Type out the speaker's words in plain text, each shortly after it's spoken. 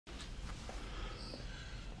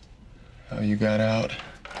How you got out?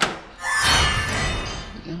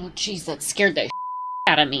 Oh, jeez, that scared the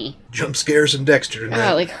out of me. Jump scares in Dexter tonight.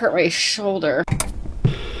 Oh, like hurt my shoulder.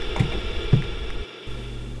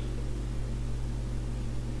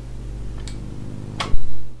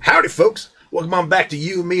 Howdy, folks. Welcome on back to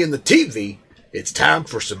You, Me, and the TV. It's time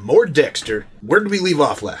for some more Dexter. Where did we leave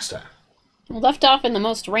off last time? Left off in the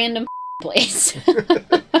most random place.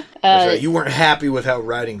 That's right. You weren't happy with how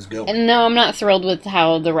writing's going. And no, I'm not thrilled with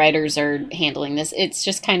how the writers are handling this. It's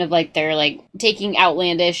just kind of like they're like taking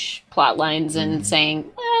outlandish plot lines and saying,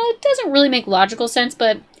 well, it doesn't really make logical sense,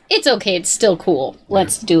 but it's okay. It's still cool.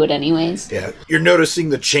 Let's do it anyways. Yeah, you're noticing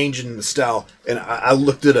the change in the style, and I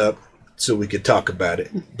looked it up so we could talk about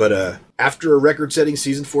it. But after a record-setting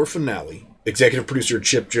season 4 finale, executive producer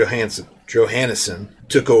Chip Johannesson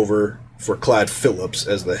took over for Clyde Phillips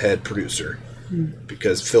as the head producer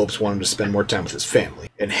because Phillips wanted to spend more time with his family.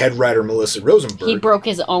 And head writer Melissa Rosenberg... He broke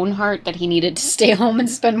his own heart that he needed to stay home and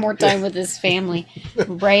spend more time with his family.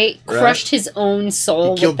 Right? Crushed his own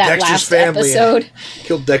soul with that last episode.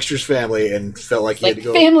 Killed Dexter's family and felt like he had to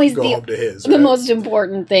go home to his. The most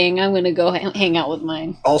important thing. I'm going to go hang out with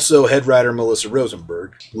mine. Also, head writer Melissa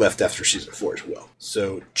Rosenberg left after season 4 as well.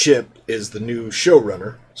 So Chip is the new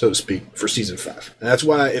showrunner, so to speak, for season 5. And that's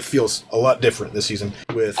why it feels a lot different this season.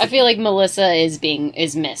 I feel like Melissa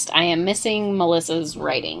is missed. I am missing Melissa's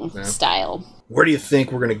writing style. Where do you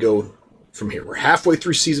think we're going to go from here? We're halfway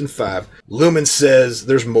through season 5. Lumen says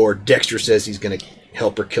there's more. Dexter says he's going to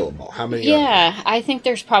help her kill them all. How many? Yeah, I think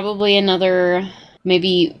there's probably another,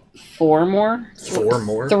 maybe 4 more. 4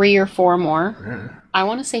 more? 3 or 4 more. I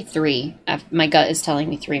want to say 3. My gut is telling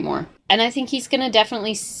me 3 more. And I think he's going to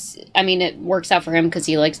definitely... I mean, it works out for him because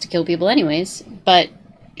he likes to kill people anyways. But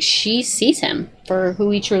she sees him for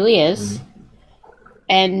who he truly is. Mm-hmm.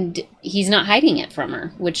 And he's not hiding it from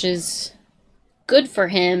her, which is good for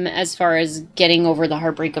him as far as getting over the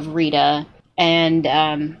heartbreak of Rita. And,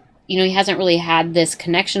 he hasn't really had this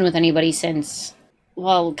connection with anybody since,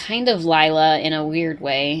 well, kind of Lila in a weird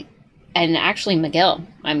way. And actually Miguel.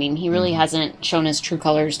 I mean, he really hasn't shown his true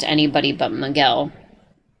colors to anybody but Miguel.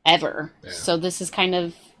 Ever. Yeah. So this is kind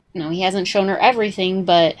of, he hasn't shown her everything,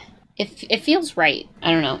 but it feels right. I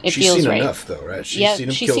don't know. It feels right. She's seen enough, though, right? She's seen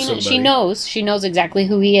him kill somebody. She knows exactly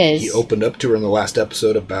who he is. He opened up to her in the last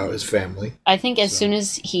episode about his family. I think as soon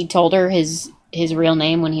as he told her his real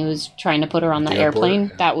name when he was trying to put her on the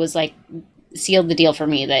airplane, that was like sealed the deal for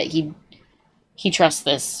me that he trusts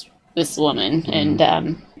this woman, and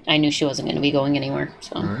I knew she wasn't going to be going anywhere.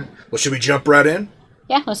 So. All right. Well, should we jump right in?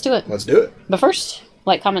 Yeah, let's do it. Let's do it. But first,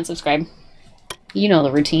 like, comment, subscribe. You know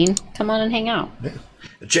the routine. Come on and hang out. Yeah.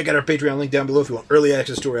 And check out our Patreon link down below if you want early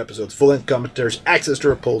access to our episodes, full-length commentaries, access to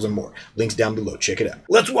our polls, and more. Links down below. Check it out.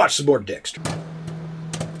 Let's watch some more Dexter.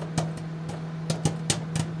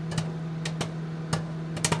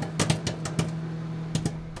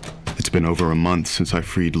 It's been over a month since I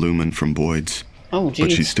freed Lumen from Boyd's. Oh, geez.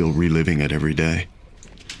 But she's still reliving it every day.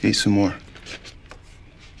 Eat some more.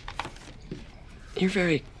 You're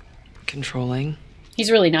very controlling. He's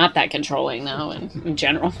really not that controlling, though, in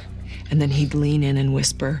general. And then he'd lean in and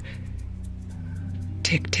whisper,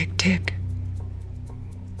 tick, tick, tick.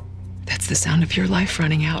 That's the sound of your life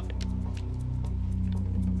running out.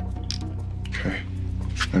 Okay.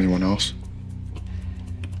 Anyone else?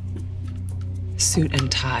 Suit and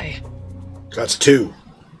tie. That's 2.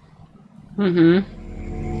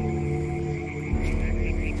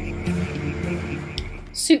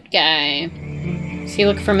 Suit guy. Does he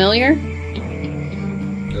look familiar?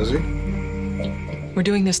 Does he? We're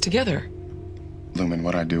doing this together. Lumen,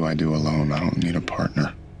 what I do alone. I don't need a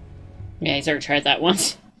partner. Yeah, he's already tried that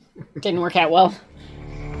once. Didn't work out well.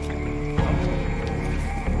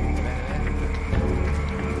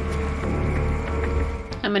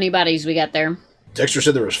 How many bodies we got there? Dexter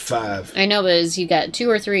said there was 5. I know, but you got 2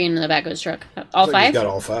 or 3 in the back of his truck? All 5? He's got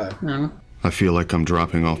all 5. No. I feel like I'm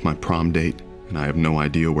dropping off my prom date, and I have no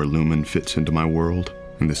idea where Lumen fits into my world,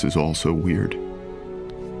 and this is all so weird.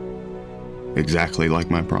 Exactly like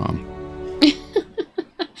my prom.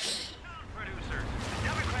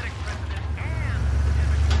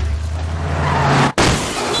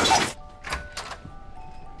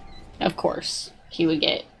 Of course, he would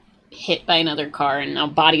get hit by another car, and now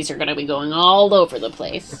bodies are going to be going all over the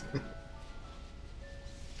place.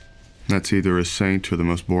 That's either a saint or the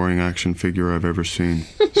most boring action figure I've ever seen.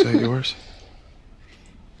 Is that yours?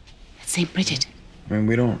 It's St. Bridget. I mean,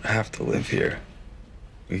 we don't have to live here.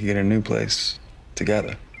 We could get a new place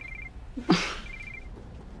together.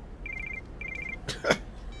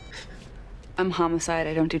 I'm homicide.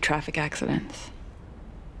 I don't do traffic accidents.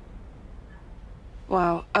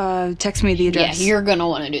 Wow. Text me the Yeah, address. you're gonna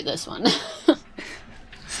want to do this one.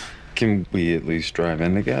 Can we at least drive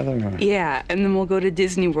in together? Or? Yeah, and then we'll go to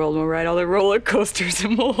Disney World. We'll ride all the roller coasters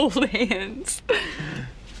and we'll hold hands.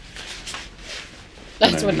 I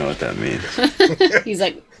don't even know what that means. He's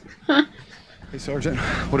like, Hey, Sergeant,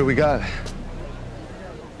 what do we got?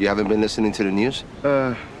 You haven't been listening to the news?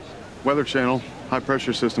 Weather Channel, high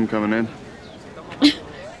pressure system coming in.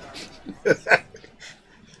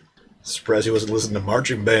 Surprised he wasn't listening to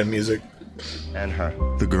marching band music. And her.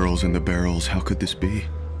 The girls in the barrels, how could this be?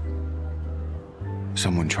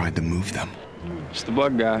 Someone tried to move them. It's the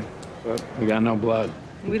blood guy, but we got no blood.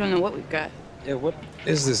 We don't know what we've got. Yeah, what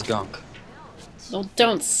is this gunk? well,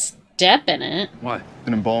 don't step in it. What?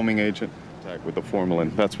 An embalming agent. Tag with the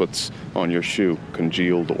formalin. That's what's on your shoe.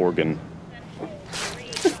 Congealed organ.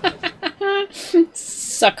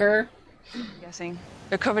 Sucker. Guessing.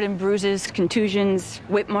 They're covered in bruises, contusions,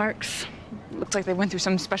 whip marks. Looks like they went through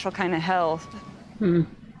some special kind of hell.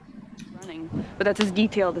 Running. But that's as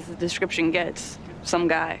detailed as the description gets. Some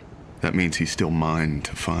guy. That means he's still mine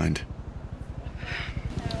to find.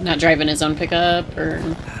 Not driving his own pickup or...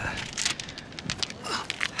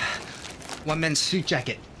 One men's suit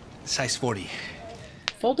jacket, size 40.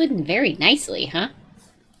 Folded very nicely, huh?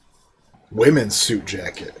 Women's suit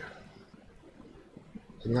jacket.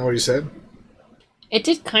 Isn't that what he said? It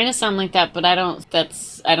did kind of sound like that, but I don't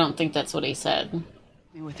think that's what he said.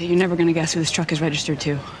 With it, you're never gonna guess who this truck is registered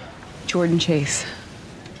to. Jordan Chase.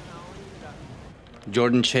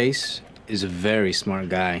 Jordan Chase is a very smart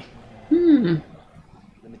guy.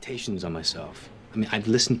 Limitations on myself. I mean, I've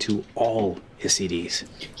listened to all his CDs.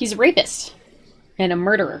 He's a rapist and a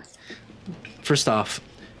murderer. First off,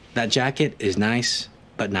 that jacket is nice,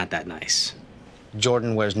 but not that nice.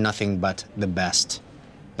 Jordan wears nothing but the best.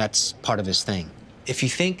 That's part of his thing. If you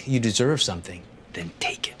think you deserve something, then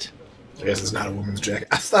take it. I guess it's not a woman's jacket.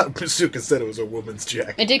 I thought Masuka said it was a woman's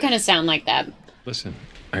jacket. It did kind of sound like that. Listen,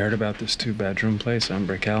 I heard about this 2-bedroom place on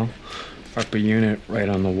Brickell. Upper unit, right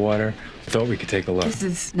on the water. I thought we could take a look. This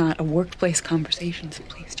is not a workplace conversation, so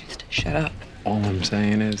please just shut up. All I'm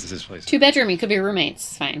saying is this place... 2-bedroom, you could be roommates.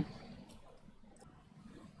 It's fine.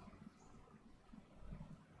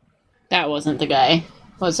 That wasn't the guy.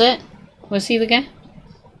 Was it? Was he the guy?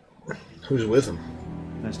 Who's with him?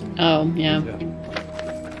 Oh, yeah.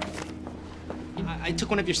 I took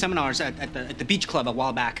one of your seminars at the beach club a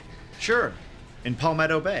while back. Sure, in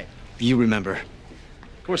Palmetto Bay. You remember.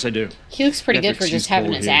 Of course I do. He looks pretty good for just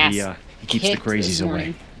having his ass He keeps the kicked crazies this away.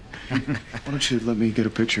 morning. Why don't you let me get a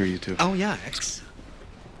picture of you two? Oh, yeah.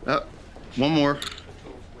 One more.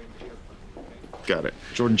 Got it.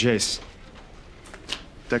 Jordan Chase.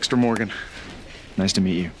 Dexter Morgan. Nice to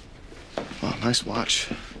meet you. Oh, nice watch.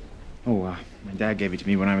 Oh, my dad gave it to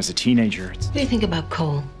me when I was a teenager. What do you think about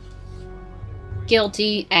Cole?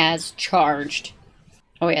 Guilty as charged.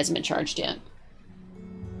 Oh, he hasn't been charged yet.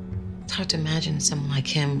 It's hard to imagine someone like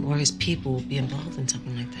him or his people would be involved in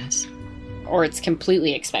something like this. Or it's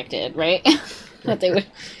completely expected, right? That they would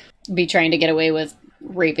be trying to get away with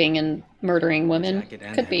raping and murdering women.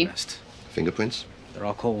 Could be. Fingerprints? They're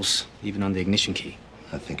all Cole's, even on the ignition key.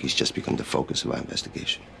 I think he's just become the focus of our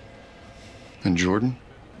investigation. And Jordan?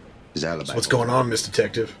 His alibi. So what's going on, Miss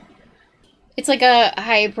Detective? It's like a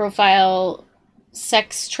high-profile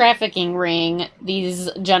sex trafficking ring. These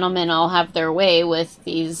gentlemen all have their way with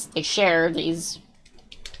these. They share these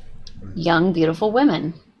young, beautiful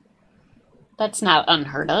women. That's not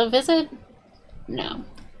unheard of, is it? No,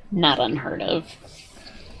 not unheard of.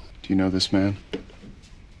 Do you know this man?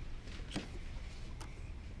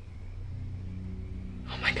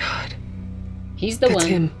 Oh my God. He's the That's one.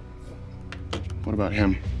 him. What about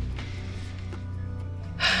him?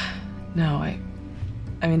 No,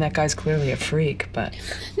 I mean, that guy's clearly a freak, but...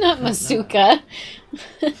 Not Masuka.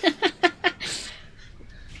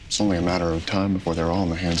 It's only a matter of time before they're all in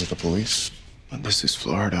the hands of the police. But this is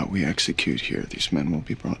Florida. We execute here. These men will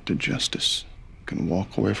be brought to justice. You can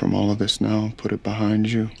walk away from all of this now, put it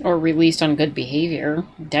behind you. Or released on good behavior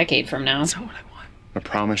a decade from now. That's not what I want. I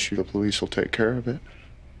promise you the police will take care of it.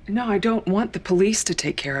 No, I don't want the police to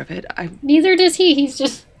take care of it. Neither does he. He's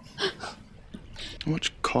just... How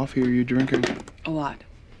much coffee are you drinking? A lot.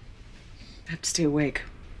 I have to stay awake.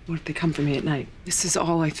 What if they come for me at night? This is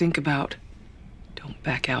all I think about. Don't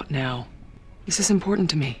back out now. This is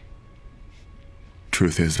important to me.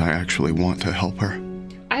 Truth is, I actually want to help her.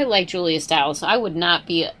 I like Julia Stiles, so I would not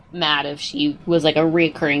be mad if she was like a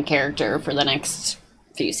recurring character for the next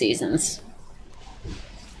few seasons.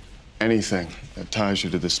 Anything that ties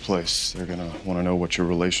you to this place, they're gonna want to know what your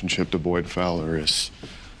relationship to Boyd Fowler is.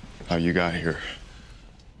 How you got here.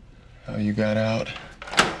 How you got out.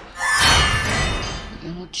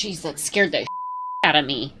 Oh, jeez, that scared the out of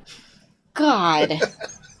me. God.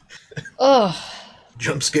 Ugh.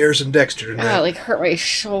 Jump scares in Dexter tonight. Oh, like hurt my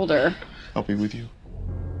shoulder. I'll be with you.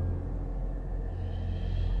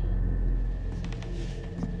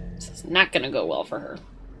 This is not gonna go well for her.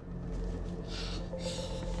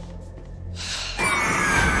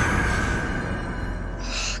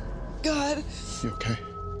 God. You okay?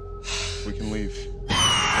 We can leave.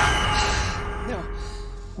 No.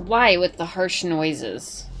 Why with the harsh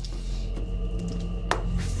noises?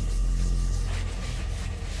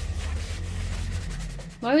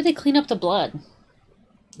 Why would they clean up the blood?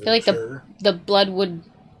 I feel like the blood would...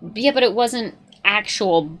 Yeah, but it wasn't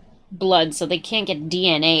actual blood, so they can't get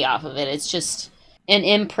DNA off of it. It's just an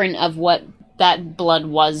imprint of what that blood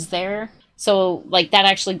was there. So, like, that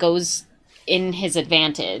actually goes in his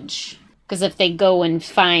advantage. Because if they go and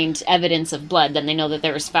find evidence of blood, then they know that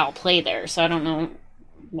there was foul play there. So I don't know.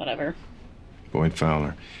 Whatever. Boyd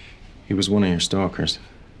Fowler. He was one of your stalkers.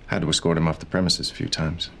 Had to escort him off the premises a few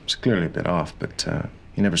times. It's clearly a bit off, but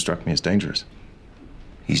he never struck me as dangerous.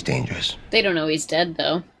 He's dangerous. They don't know he's dead,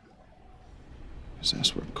 though.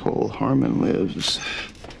 That's where Cole Harmon lives.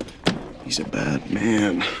 He's a bad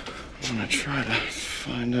man. I'm gonna try to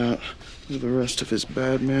find out who the rest of his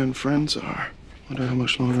bad man friends are. Wonder how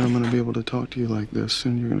much longer I'm gonna be able to talk to you like this,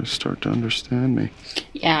 and you're gonna start to understand me.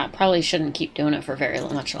 Yeah, probably shouldn't keep doing it for very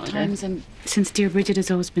much longer. Times, and since dear Bridget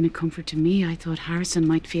has always been a comfort to me, I thought Harrison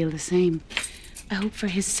might feel the same. I hope for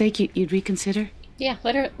his sake you'd reconsider. Yeah,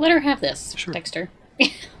 let her have this, sure. Dexter.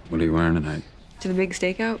 What are you wearing tonight? To the big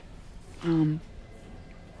stakeout?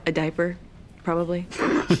 A diaper, probably.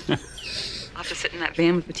 I'll have to sit in that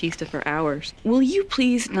van with Batista for hours. Will you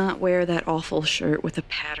please not wear that awful shirt with the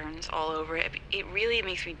patterns all over it? It really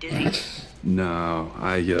makes me dizzy. No,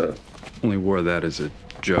 I only wore that as a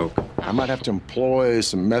joke. I might have to employ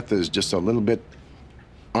some methods just a little bit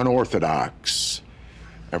unorthodox.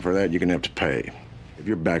 And for that, you're gonna have to pay. If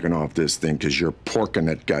you're backing off this thing because you're porking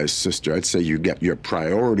that guy's sister, I'd say you get your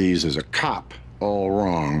priorities as a cop all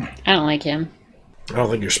wrong. I don't like him. I don't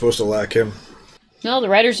think you're supposed to like him. No, the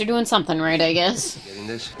writers are doing something right, I guess. Getting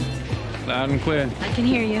this? Loud and clear. I can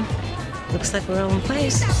hear you. Looks like we're all in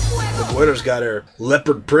place. The Boyler's got her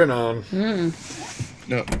leopard print on.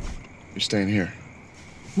 No, you're staying here.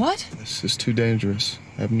 What? This is too dangerous.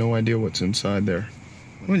 I have no idea what's inside there.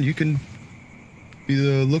 Well, you can be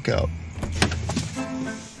the lookout.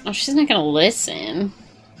 Oh, she's not gonna listen.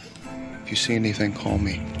 If you see anything, call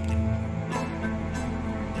me.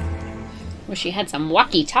 Wish she had some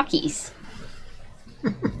walkie-talkies.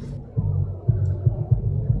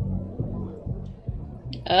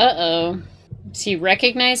 Uh-oh. Does he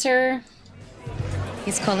recognize her?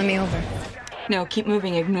 He's calling me over. No, keep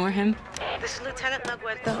moving. Ignore him. This is Lieutenant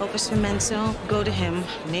Laguerta over Cemenzo. Go to him,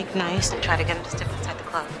 make nice, and try to get him to step inside the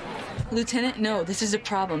club. Lieutenant, no. This is a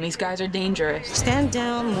problem. These guys are dangerous. Stand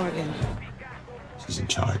down, Morgan. She's in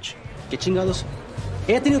charge. ¿Qué chingados?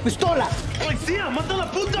 ¡Ella tiene pistola! ¡Policía! ¡Mata a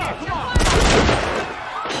la puta!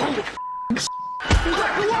 Holy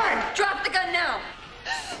Drop the gun now!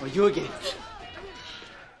 Or you again.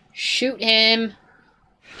 Shoot him.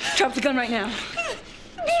 Drop the gun right now.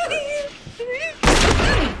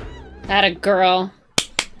 That a girl.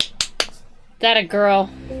 That a girl.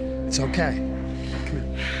 It's okay.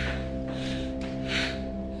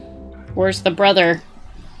 Where's the brother?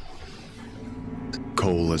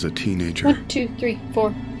 Cole as a teenager. 1, 2, 3,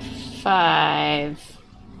 4, 5.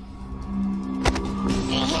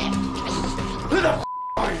 Who the f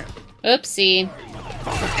are you? Oopsie.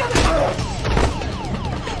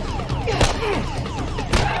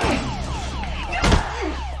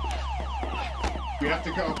 We have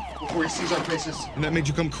to go before he sees our faces. And that made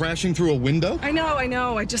you come crashing through a window? I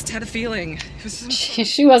know. I just had a feeling. It was...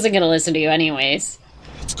 She wasn't gonna listen to you anyways.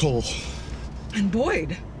 It's Cole. And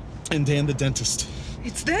Boyd. And Dan the dentist.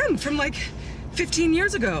 It's them from like 15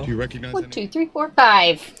 years ago. Do you recognize 1, 2, 3, 4,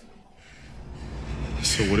 5.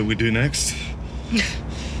 So what do we do next?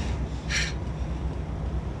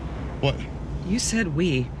 What? You said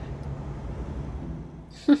we.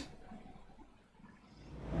 Put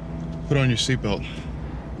on your seatbelt.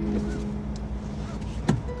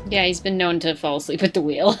 Yeah, he's been known to fall asleep at the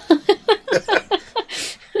wheel.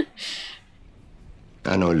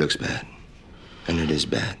 I know it looks bad. And it is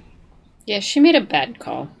bad. Yeah, she made a bad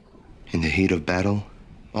call. In the heat of battle,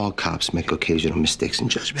 all cops make occasional mistakes in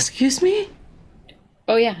judgment. Excuse me?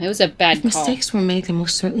 Oh yeah, it was a bad If call. mistakes were made, they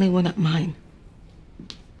most certainly were not mine.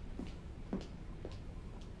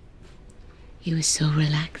 He was so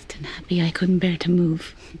relaxed and happy I couldn't bear to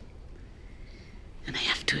move. And I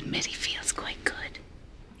have to admit he feels quite good.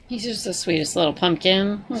 He's just the sweetest little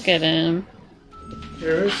pumpkin. Look at him.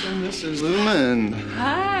 Harrison, this is Lumen.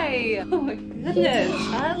 Hi. Oh my goodness.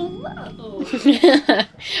 Hello.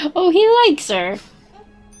 Oh, he likes her.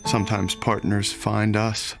 Sometimes partners find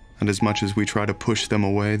us, and as much as we try to push them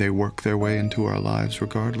away, they work their way into our lives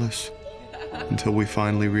regardless, until we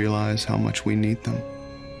finally realize how much we need them.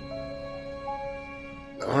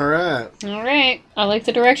 All right. All right. I like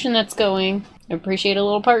the direction that's going. I appreciate a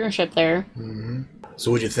little partnership there. Mm-hmm. So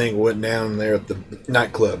what'd you think went down there at the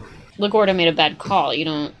nightclub? LaGuardia made a bad call. You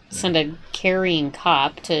don't send a carrying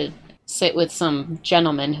cop to sit with some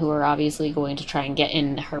gentlemen who are obviously going to try and get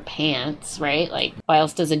in her pants, right? Like, why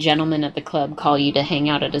else does a gentleman at the club call you to hang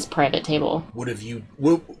out at his private table? What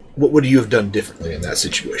would you have done differently in that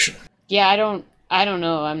situation? Yeah, I don't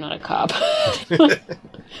know. I'm not a cop.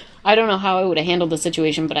 I don't know how I would have handled the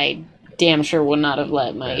situation, but I damn sure would not have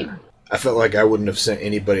let my... I felt like I wouldn't have sent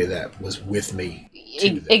anybody that was with me.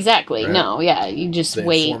 Exactly. Right? No, yeah. You just the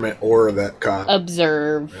wait. Informant or that cop.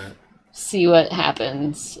 Observe. Right. See what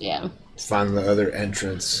happens. Yeah. Find the other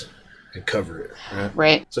entrance and cover it. Right.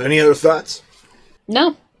 Right. So any other thoughts?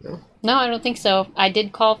 No. No, I don't think so. I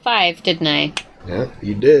did call 5, didn't I? Yeah,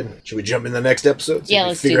 you did. Should we jump in the next episode? Yeah,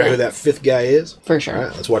 let's figure do out who that. that fifth guy is? For sure. All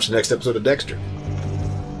right, let's watch the next episode of Dexter.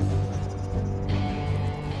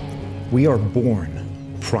 We are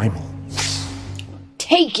born primal.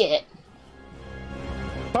 Take it.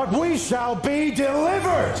 But we shall be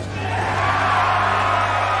delivered!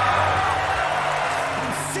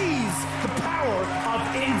 Seize the power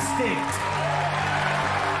of instinct!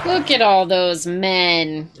 Look at all those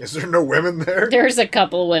men. Is there no women there? There's a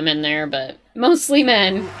couple women there, but mostly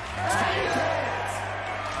men.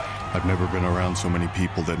 I've never been around so many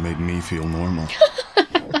people that made me feel normal.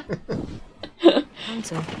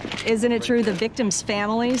 Counsel, isn't it true the victims'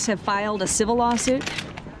 families have filed a civil lawsuit?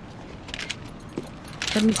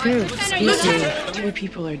 Let me through. Excuse me. 3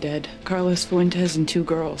 people are dead. Carlos, Fuentes, and 2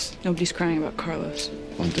 girls. Nobody's crying about Carlos.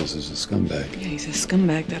 Fuentes is a scumbag. Yeah, he's a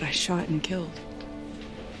scumbag that I shot and killed.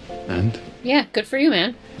 And? Yeah, good for you,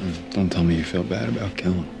 man. Don't tell me you feel bad about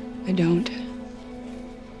killing. I don't.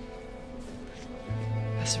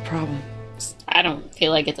 That's the problem. I don't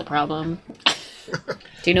feel like it's a problem.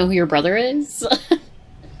 Do you know who your brother is?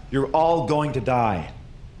 You're all going to die.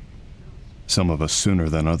 Some of us sooner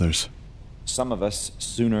than others. Some of us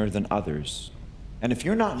sooner than others. And if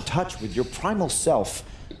you're not in touch with your primal self...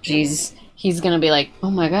 Jeez, he's gonna be like,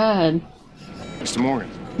 oh my god. Mr. Morgan,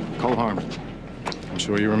 Cole Harmon. I'm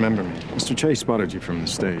sure you remember me. Mr. Chase spotted you from the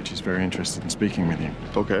stage. He's very interested in speaking with you.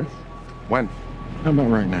 Okay. When? How about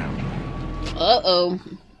right now? Uh-oh.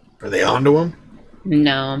 Are they onto him?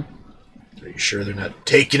 No. Are you sure they're not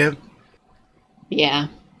taking him? Yeah.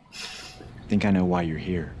 I think I know why you're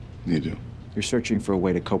here. You do? You're searching for a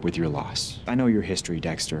way to cope with your loss. I know your history,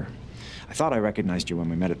 Dexter. I thought I recognized you when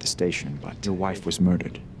we met at the station, but your wife was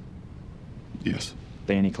murdered. Yes.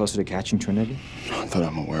 They any closer to catching Trinity? Not that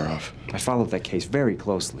I'm aware of. I followed that case very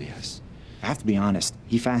closely, as I have to be honest,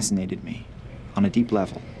 he fascinated me on a deep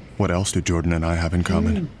level. What else do Jordan and I have in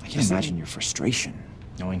common? I can imagine your frustration,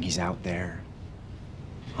 knowing he's out there,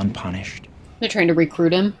 unpunished. They're trying to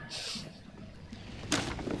recruit him.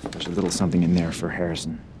 There's a little something in there for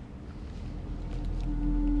Harrison.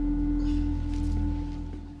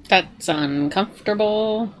 That's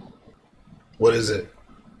uncomfortable. What is it?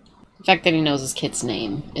 The fact that he knows his kid's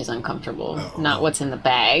name is uncomfortable, not what's in the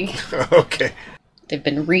bag. Okay. They've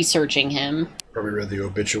been researching him. Probably read the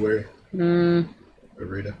obituary.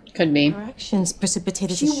 Rita. Could be. Actions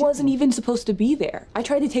precipitated. She wasn't even supposed to be there. I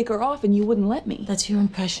tried to take her off and you wouldn't let me. That's your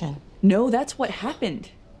impression. No, that's what happened.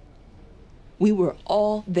 We were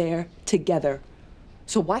all there together.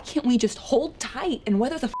 So why can't we just hold tight and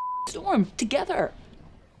weather the storm together?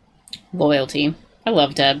 Loyalty. I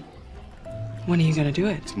love Deb. When are you gonna do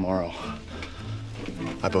it? Tomorrow.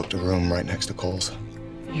 I booked a room right next to Cole's.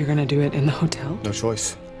 You're gonna do it in the hotel? No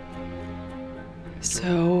choice.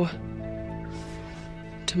 So...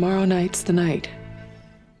 tomorrow night's the night.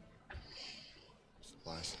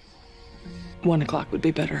 1 o'clock would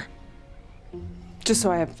be better. Just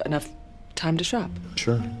so I have enough time to shop.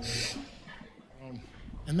 Sure.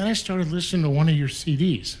 And then I started listening to one of your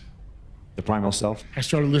CDs. The Primal Self? I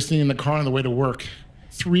started listening in the car on the way to work.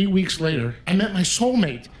 3 weeks later, I met my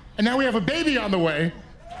soulmate. And now we have a baby on the way.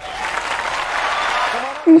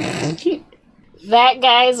 That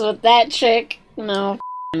guy's with that chick? No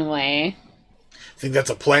f***ing way. Think that's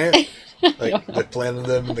a plan? Like the plan of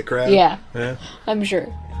them in the crowd? Yeah. Yeah. I'm sure.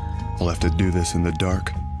 I'll have to do this in the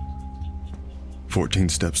dark. 14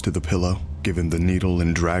 steps to the pillow, give him the needle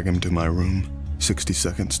and drag him to my room. 60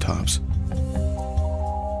 seconds tops.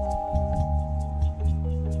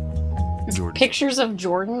 Pictures of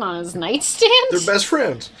Jordan on his nightstand? They're best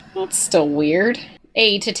friends. That's still weird.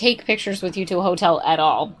 A, to take pictures with you to a hotel at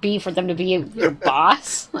all. B, for them to be your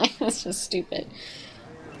boss. Like, that's just stupid.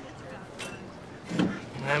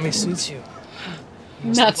 Miami suits you.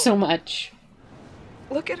 Not so much.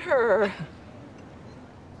 Look at her.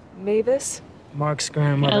 Mavis? Mark's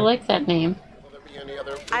grandmother. I like that name.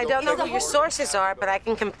 I don't know who your sources are, but I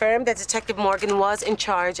can confirm that Detective Morgan was in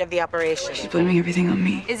charge of the operation. She's blaming everything on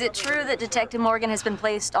me. Is it true that Detective Morgan has been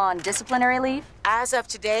placed on disciplinary leave? As of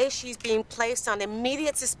today, she's being placed on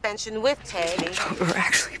immediate suspension with pay. We're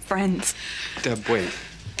actually friends. Deb, wait.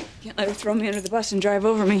 Can't let her throw me under the bus and drive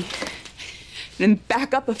over me. Then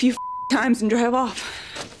back up a few times and drive off.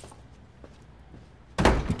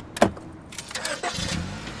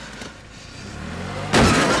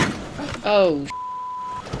 Oh.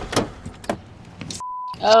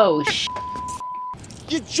 Oh,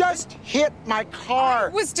 You just hit my car.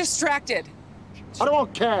 I was distracted. I don't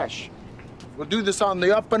want cash. We'll do this on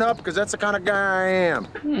the up and up because that's the kind of guy I am.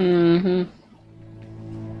 Mm-hmm.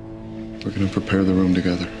 We're gonna prepare the room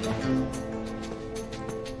together.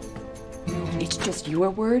 It's just your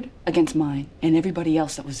word against mine and everybody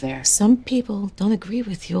else that was there. Some people don't agree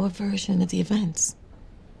with your version of the events.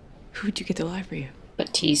 Who'd you get to lie for you?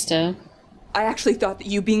 Batista. I actually thought that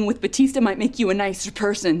you being with Batista might make you a nicer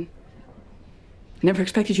person. Never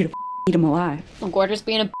expected you to eat him alive. LaGuardia's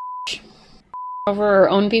being a bitch over her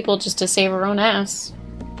own people just to save her own ass.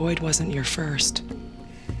 Boyd wasn't your first.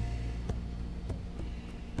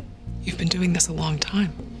 You've been doing this a long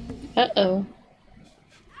time. Uh-oh.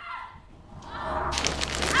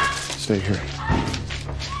 Stay here.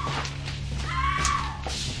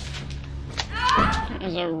 That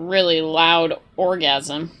was a really loud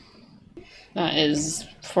orgasm. That is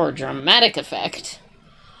for dramatic effect.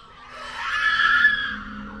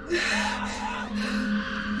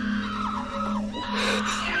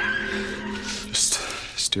 Just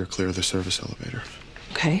steer clear of the service elevator.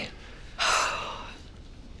 Okay.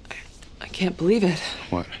 I can't believe it.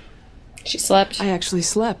 What? She slept. I actually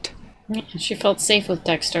slept. Yeah, she felt safe with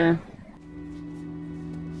Dexter.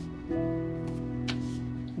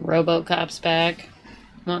 RoboCop's back.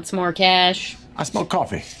 Wants more cash. I smell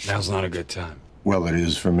coffee. Now's not a good time. Well, it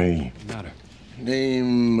is for me. Matter.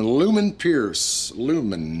 Name Lumen Pierce.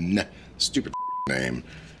 Lumen. Stupid name.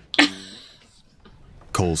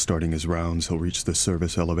 Cole's starting his rounds. He'll reach the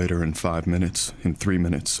service elevator in 5 minutes. In 3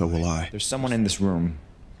 minutes, so will I. There's someone in this room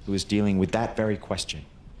who is dealing with that very question.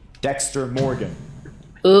 Dexter Morgan.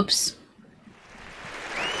 Oops.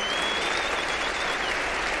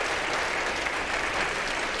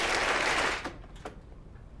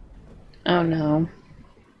 Oh no.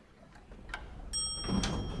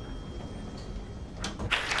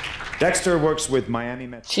 Dexter works with Miami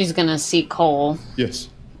Met. She's gonna see Cole. Yes.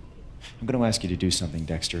 I'm going to ask you to do something,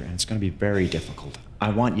 Dexter, and it's going to be very difficult.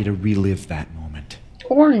 I want you to relive that moment.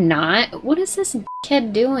 Or not. What is this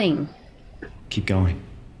kid doing? Keep going.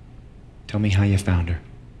 Tell me how you found her.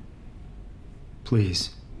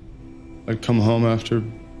 Please. I'd come home after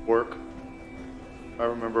work. I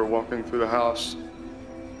remember walking through the house.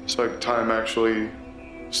 It's like time actually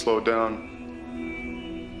slowed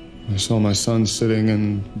down. I saw my son sitting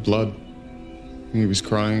in blood. He was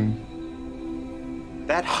crying.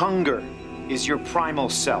 That hunger is your primal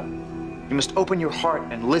self. You must open your heart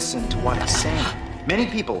and listen to what he's saying. Many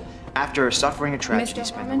people, after suffering a tragedy,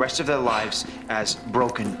 spend the rest of their lives as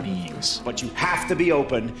broken beings. But you have to be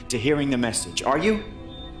open to hearing the message. Are you?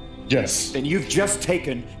 Yes. Then you've just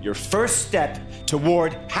taken your first step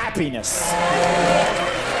toward happiness.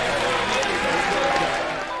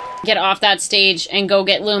 Get off that stage and go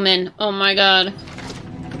get Lumen. Oh my god.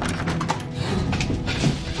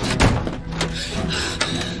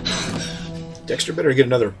 Dexter better get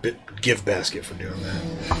another gift basket for doing that.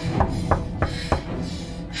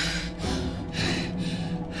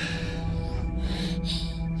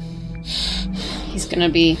 He's gonna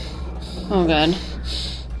be... Oh god.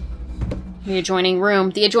 The adjoining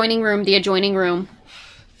room. The adjoining room. The adjoining room.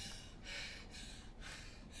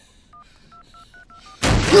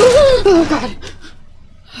 Oh god.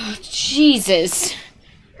 Oh, Jesus.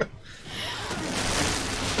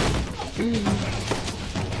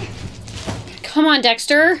 Come on,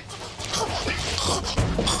 Dexter.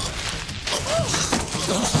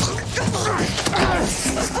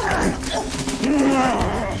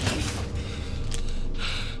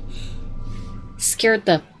 Scared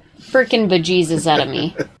the freaking bejesus out of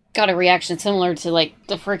me. Got a reaction similar to like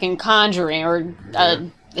the freaking Conjuring or I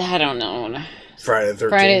don't know. Friday the 13th.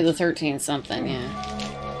 Friday the 13th something, yeah.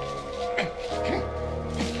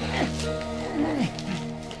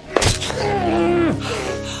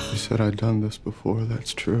 said I'd done this before,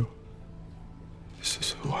 that's true. This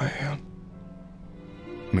is who I am.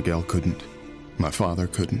 Miguel couldn't. My father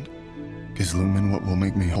couldn't. Is Lumen what will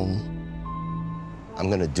make me whole? I'm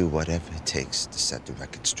gonna do whatever it takes to set the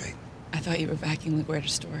record straight. I thought you were backing the greater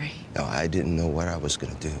story. No, I didn't know what I was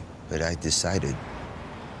gonna do, but I decided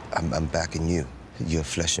I'm backing you. You're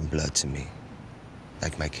flesh and blood to me.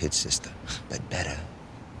 Like my kid sister, but better,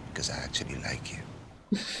 because I actually like you.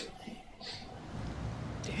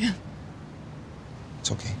 Damn.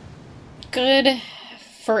 It's okay. Good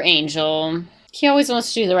for Angel. He always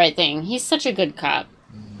wants to do the right thing. He's such a good cop.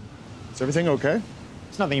 Is everything okay?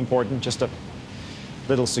 It's nothing important, just a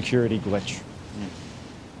little security glitch.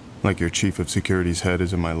 Like your chief of security's head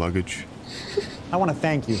is in my luggage? I want to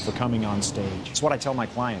thank you for coming on stage. It's what I tell my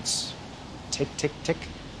clients. Tick, tick, tick.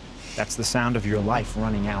 That's the sound of your life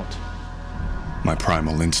running out. My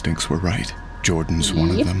primal instincts were right. Jordan's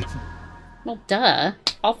one of them. Well, duh.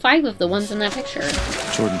 All 5 of the ones in that picture.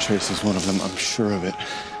 Jordan Chase is one of them, I'm sure of it.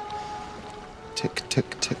 Tick,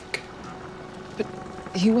 tick, tick. But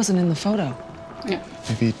he wasn't in the photo. Yeah.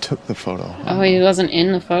 Maybe he took the photo. Oh, he wasn't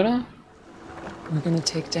in the photo? We're gonna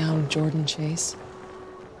take down Jordan Chase.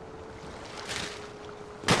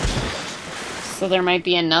 So there might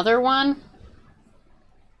be another one?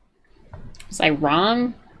 Was I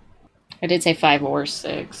wrong? I did say 5 or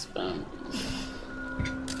 6, but...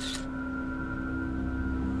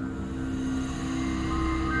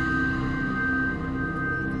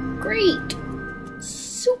 Great!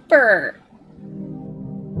 Super!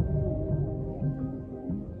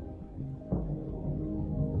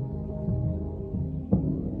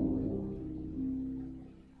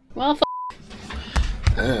 Well,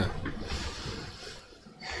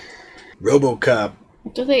 RoboCop.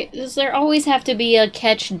 Does there always have to be a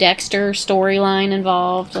catch Dexter storyline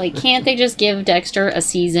involved? Like, can't they just give Dexter a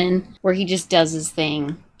season where he just does his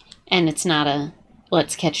thing and it's not a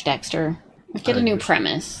let's catch Dexter? Get a new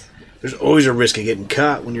premise. There's always a risk of getting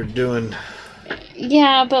caught when you're doing...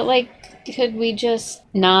 Yeah, but like, could we just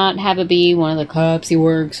not have it be one of the cops he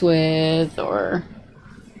works with or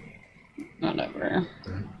whatever?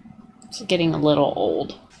 It's getting a little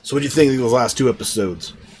old. So what do you think of those last 2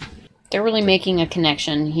 episodes? They're really making a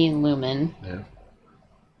connection, he and Lumen. Yeah.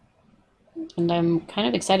 And I'm kind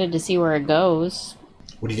of excited to see where it goes.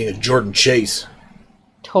 What do you think of Jordan Chase?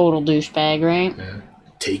 Total douchebag, right? Yeah.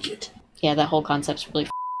 Take it. Yeah, that whole concept's really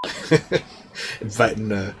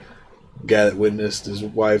Inviting a guy that witnessed his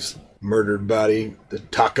wife's murdered body to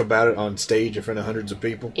talk about it on stage in front of hundreds of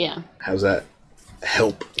people. Yeah. How's that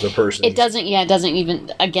help the person? It doesn't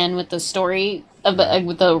even, again, with the story, of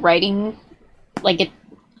with the writing, like, it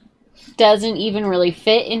doesn't even really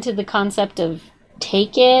fit into the concept of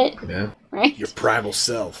take it. Yeah. Right? Your primal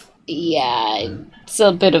self. Yeah, it's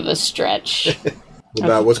a bit of a stretch. What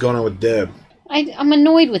about what's going on with Deb? I'm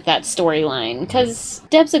annoyed with that storyline, because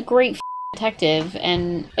Deb's a great detective,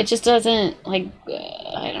 and it just doesn't, like,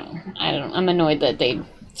 I don't, I'm annoyed that they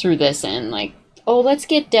threw this in, like, oh, let's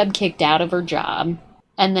get Deb kicked out of her job,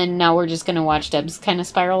 and then now we're just gonna watch Deb's kind of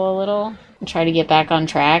spiral a little, and try to get back on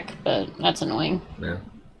track, but that's annoying. Yeah.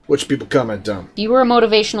 What should people comment on? If you were a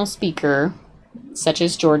motivational speaker, such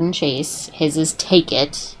as Jordan Chase, his is take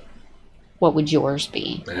it, what would yours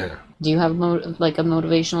be? Yeah. Do you have like a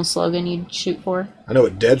motivational slogan you'd shoot for? I know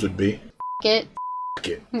what Deb's would be. It.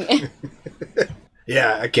 It.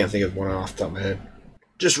 Yeah, I can't think of one off the top of my head.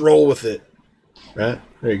 Just roll with it. Right?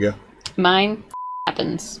 There you go. Mine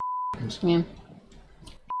happens. Yeah.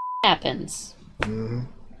 Happens. Mm-hmm.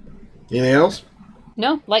 Anything else?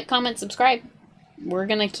 No, like, comment, subscribe. We're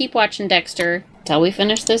gonna keep watching Dexter till we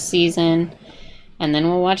finish this season, and then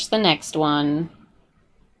we'll watch the next one.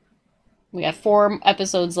 We have 4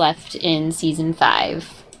 episodes left in season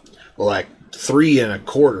 5. Well, like 3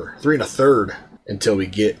 1/4 until we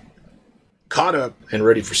get caught up and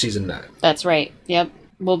ready for season 9. That's right. Yep.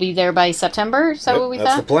 We'll be there by September. Is that what we thought?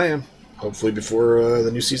 That's the plan. Hopefully before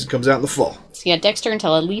the new season comes out in the fall. So yeah, Dexter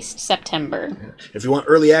until at least September. Yeah. If you want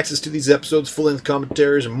early access to these episodes, full-length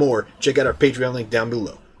commentaries, and more, check out our Patreon link down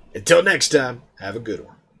below. Until next time, have a good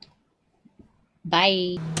one.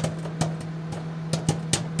 Bye.